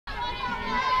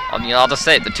I'll just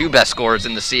say it, the two best scorers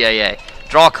in the CAA.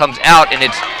 Draw comes out, and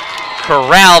it's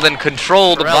corralled and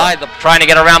controlled by the... Trying to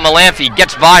get around Malamphy,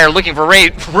 gets by her, looking for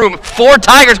room. 4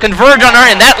 Tigers converge on her,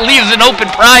 and that leaves an open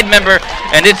Pride member,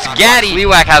 and it's Gaddy.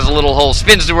 Sleewack has a little hole,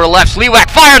 spins to her left. Sleewack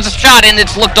fires a shot, and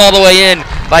it's looked all the way in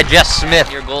by Jess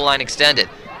Smith. Your goal line extended.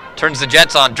 Turns the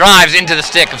Jets on, drives into the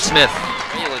stick of Smith.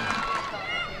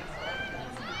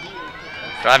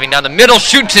 Driving down the middle,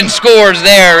 shoots and scores.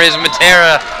 There is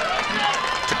Matera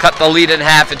to cut the lead in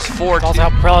half. It's 4-2. Also,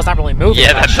 Perella's not really moving.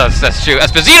 Yeah, that's true.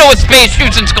 Esposito with space,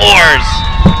 shoots and scores.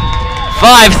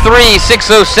 5-3,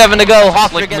 6:07 to go.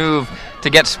 Hofstra move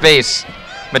to get space.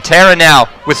 Matera now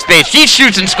with space. She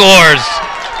shoots and scores.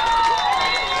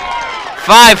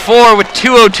 5-4 with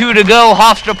 2:02 to go.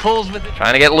 Hofstra pulls with it.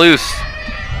 Trying to get loose.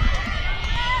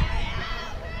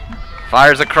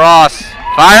 Fires across.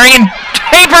 Firing and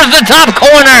tapers the top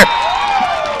corner.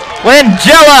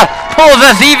 Langella pulls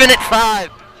us even at 5.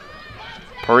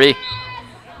 Paris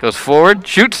goes forward,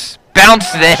 shoots,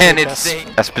 bounce, then it's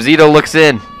Esposito looks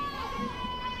in.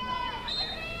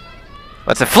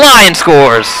 Lets it fly and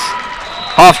scores.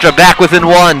 Hofstra back within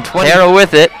 1. Matera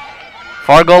with it.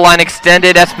 Far goal line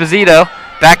extended. Esposito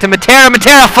back to Matera.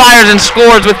 Matera fires and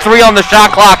scores with 3 on the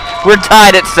shot clock. We're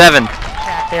tied at 7.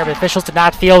 There, but officials did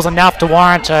not feel it was enough to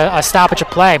warrant a stoppage of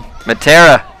play.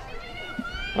 Matera,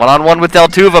 one-on-one with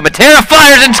Deltuva. Matera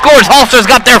fires and scores. Hofstra's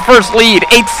got their first lead,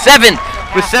 8-7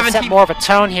 with 17. Set more of a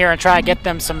tone here and try to get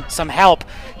them some help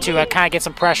to kind of get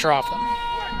some pressure off them.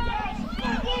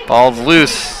 Ball's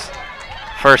loose.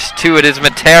 First to it is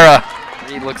Matera.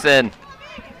 Reed looks in.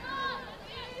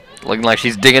 Looking like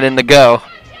she's digging in to go.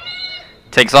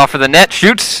 Takes off for the net,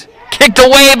 shoots. Kicked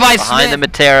away by Smith. Behind the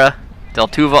Matera.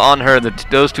 Deltuva on her.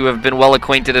 Those two have been well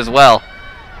acquainted as well.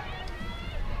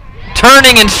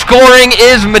 Turning and scoring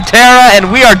is Matera,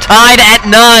 and we are tied at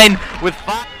 9 with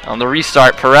 5. On the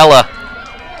restart, Perella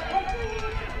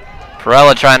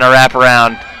trying to wrap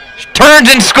around. She turns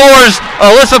and scores.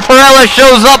 Alyssa Perella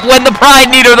shows up when the Pride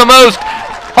need her the most.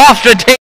 Hofstra takes